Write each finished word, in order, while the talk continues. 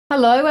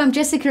Hello, I'm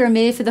Jessica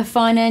Amir for the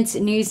Finance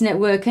News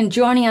Network, and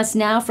joining us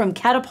now from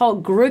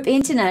Catapult Group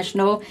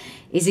International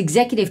is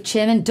Executive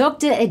Chairman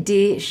Dr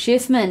Adir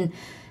Shiffman.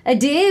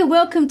 Adir,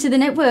 welcome to the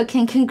network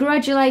and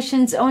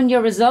congratulations on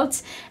your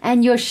results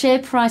and your share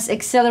price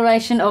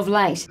acceleration of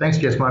late. Thanks,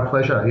 Jess. My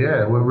pleasure.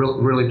 Yeah, we're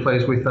really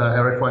pleased with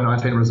our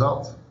FY19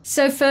 results.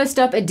 So first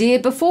up,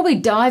 Adir, before we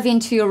dive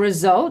into your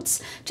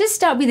results, just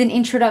start with an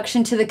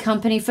introduction to the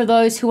company for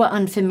those who are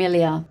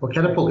unfamiliar. Well,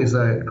 Catapult is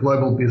a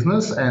global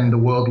business and the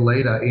world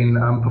leader in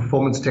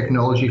performance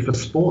technology for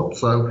sport.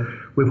 So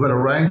we've got a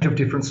range of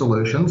different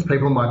solutions.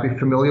 People might be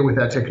familiar with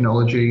our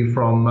technology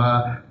from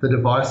the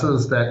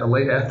devices that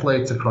elite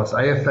athletes across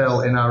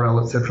AFL,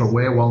 NRL, etc.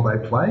 wear while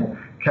they play.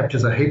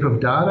 Captures a heap of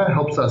data,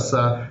 helps us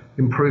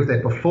improve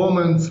their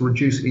performance,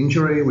 reduce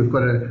injury. We've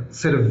got a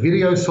set of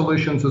video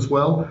solutions as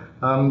well,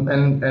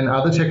 and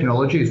other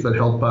technologies that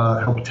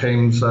help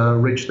teams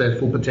reach their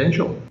full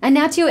potential. And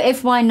now to your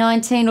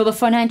FY19 or the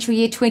financial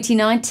year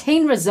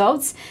 2019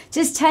 results.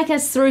 Just take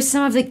us through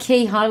some of the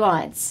key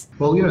highlights.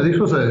 Well, this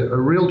was a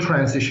real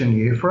transition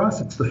year for us.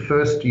 It's the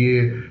first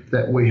year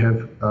that we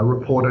have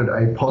reported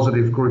a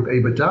positive group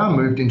EBITDA,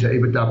 moved into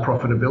EBITDA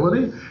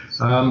profitability.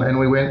 And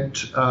we went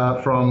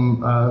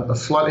from a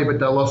slight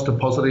EBITDA loss to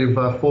positive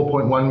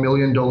 $4.1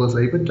 million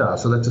EBITDA.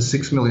 So that's a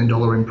 $6 million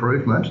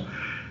improvement.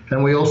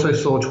 And we also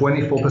saw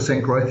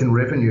 24% growth in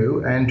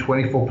revenue and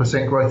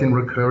 24% growth in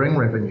recurring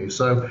revenue.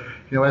 So,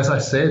 as I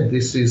said,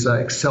 this is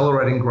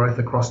accelerating growth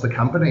across the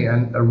company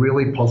and a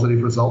really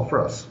positive result for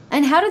us.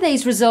 And how do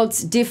these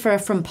results differ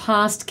from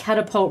past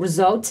Catapult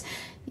results?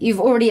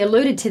 You've already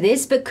alluded to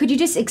this, but could you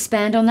just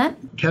expand on that?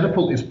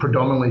 Catapult is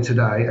predominantly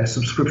today a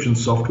subscription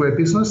software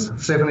business.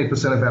 70%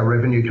 of our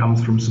revenue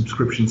comes from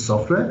subscription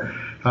software.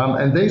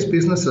 And these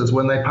businesses,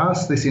 when they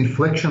pass this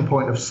inflection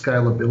point of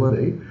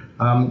scalability,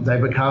 they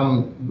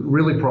become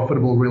really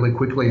profitable really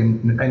quickly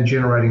and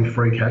generating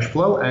free cash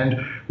flow.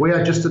 And we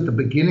are just at the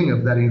beginning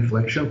of that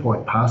inflection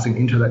point, passing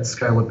into that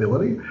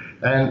scalability.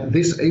 And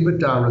this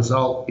EBITDA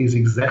result is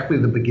exactly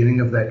the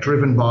beginning of that,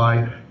 driven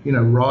by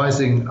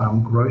rising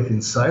growth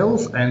in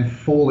sales and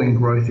falling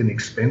growth in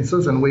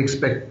expenses. And we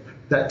expect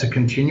that to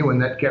continue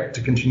and that gap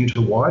to continue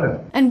to widen.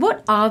 And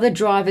what are the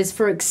drivers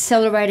for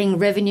accelerating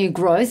revenue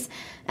growth?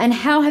 And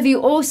how have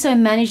you also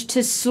managed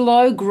to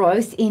slow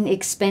growth in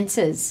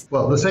expenses?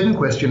 Well, the second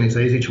question is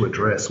easy to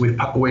address. We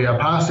are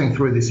passing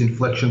through this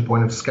inflection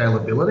point of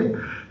scalability,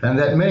 and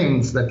that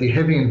means that the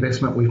heavy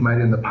investment we've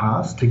made in the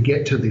past to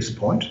get to this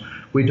point,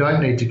 we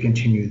don't need to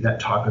continue that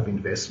type of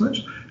investment,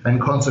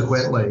 and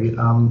consequently,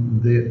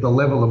 the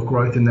level of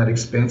growth in that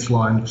expense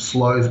line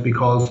slows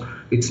because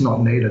it's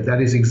not needed.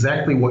 That is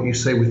exactly what you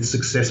see with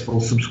successful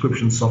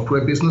subscription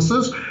software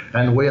businesses,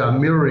 and we are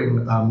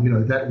mirroring,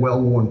 that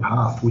well-worn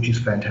path, which is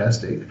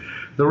fantastic.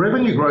 The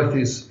revenue growth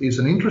is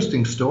an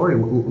interesting story.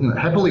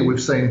 Happily,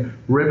 we've seen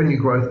revenue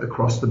growth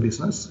across the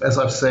business. As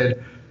I've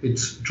said,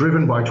 it's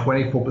driven by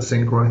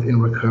 24% growth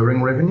in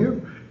recurring revenue.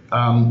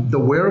 The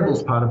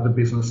wearables part of the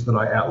business that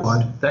I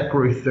outlined, that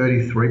grew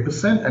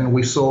 33%, and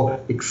we saw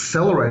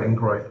accelerating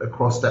growth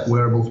across that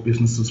wearables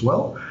business as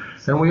well.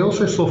 And we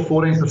also saw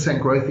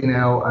 14% growth in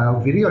our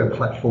video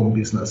platform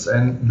business.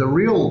 And the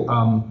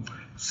real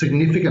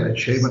significant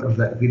achievement of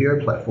that video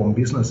platform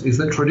business is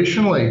that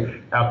traditionally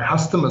our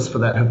customers for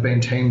that have been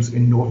teams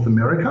in North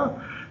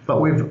America, but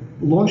we've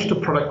launched a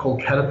product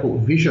called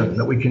Catapult Vision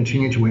that we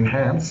continue to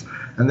enhance,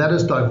 and that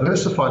has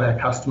diversified our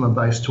customer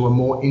base to a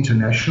more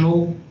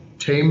international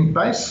team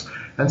base.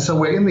 And so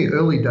we're in the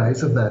early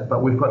days of that,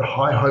 but we've got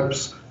high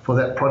hopes for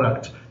that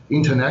product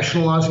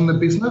internationalizing the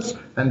business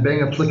and being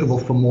applicable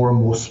for more and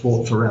more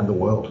sports around the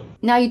world.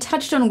 Now, you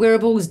touched on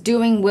wearables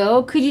doing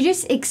well. Could you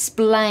just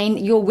explain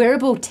your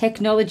wearable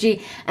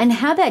technology and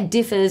how that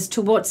differs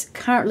to what's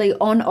currently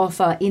on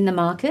offer in the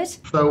market?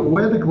 So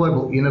we're the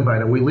global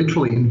innovator. We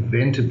literally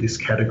invented this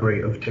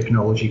category of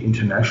technology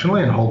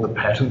internationally and hold the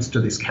patents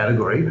to this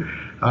category.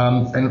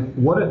 And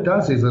what it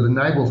does is it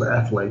enables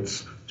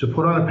athletes to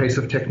put on a piece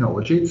of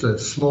technology. It's a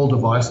small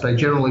device. They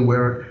generally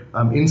wear it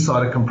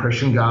inside a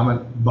compression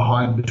garment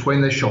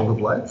between their shoulder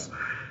blades.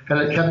 And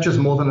it captures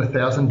more than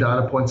 1,000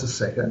 data points a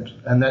second.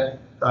 And that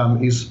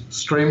is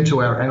streamed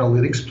to our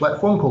analytics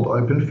platform called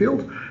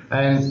OpenField.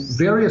 And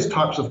various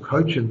types of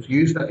coaches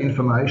use that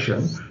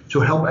information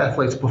to help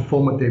athletes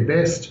perform at their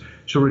best,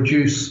 to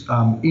reduce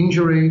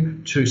injury,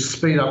 to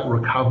speed up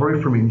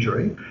recovery from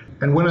injury.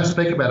 And when I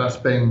speak about us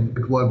being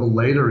the global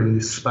leader in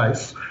this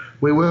space,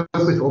 we work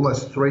with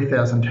almost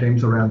 3,000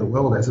 teams around the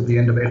world as at the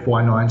end of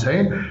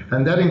FY19,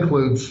 and that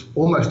includes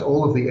almost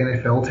all of the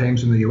NFL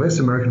teams in the US,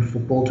 American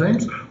football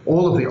teams,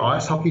 all of the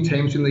ice hockey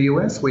teams in the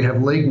US. We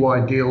have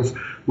league-wide deals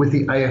with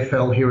the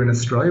AFL here in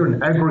Australia,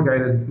 an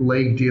aggregated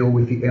league deal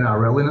with the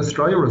NRL in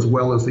Australia, as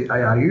well as the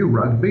ARU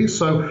rugby.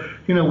 So,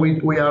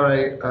 we are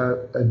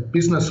a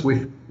business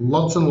with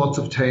lots and lots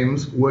of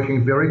teams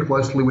working very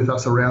closely with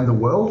us around the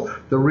world.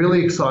 The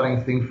really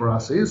exciting thing for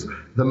us is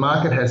the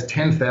market has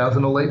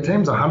 10,000 elite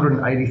teams,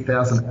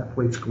 180,000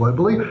 athletes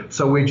globally.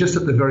 So we're just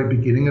at the very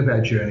beginning of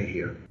our journey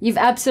here. You've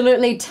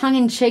absolutely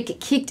tongue-in-cheek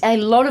kicked a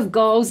lot of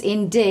goals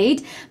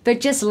indeed.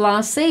 But just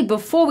lastly,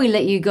 before we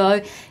let you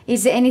go,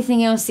 is there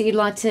anything else that you'd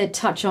like to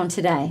touch on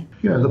today?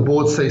 The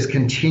board sees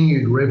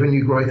continued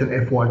revenue growth in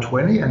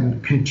FY20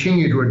 and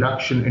continued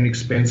reduction in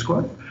expense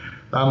growth.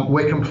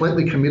 We're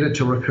completely committed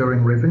to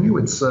recurring revenue.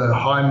 It's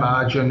high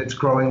margin, it's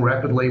growing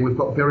rapidly. We've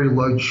got very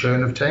low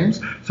churn of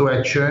teams. So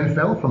our churn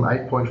fell from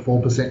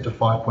 8.4% to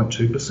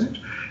 5.2%.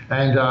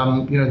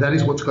 And, that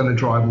is what's going to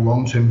drive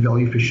long-term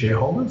value for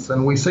shareholders.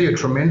 And we see a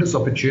tremendous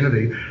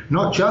opportunity,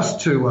 not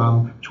just to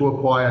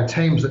acquire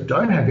teams that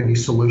don't have any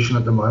solution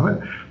at the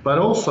moment, but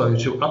also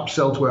to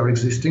upsell to our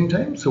existing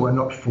teams who are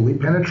not fully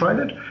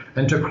penetrated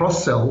and to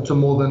cross-sell to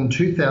more than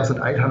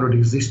 2,800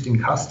 existing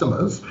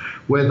customers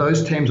where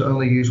those teams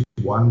only use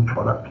one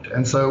product.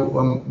 And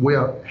so we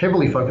are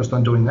heavily focused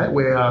on doing that.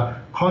 We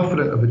are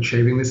confident of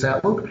achieving this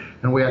outlook,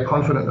 and we are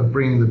confident of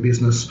bringing the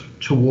business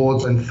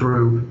towards and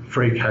through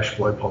free cash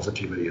flow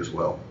positivity as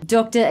well.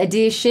 Dr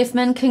Adir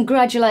Shiffman,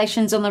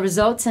 congratulations on the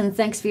results and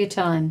thanks for your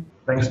time.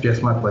 Thanks,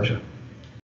 Jess. My pleasure.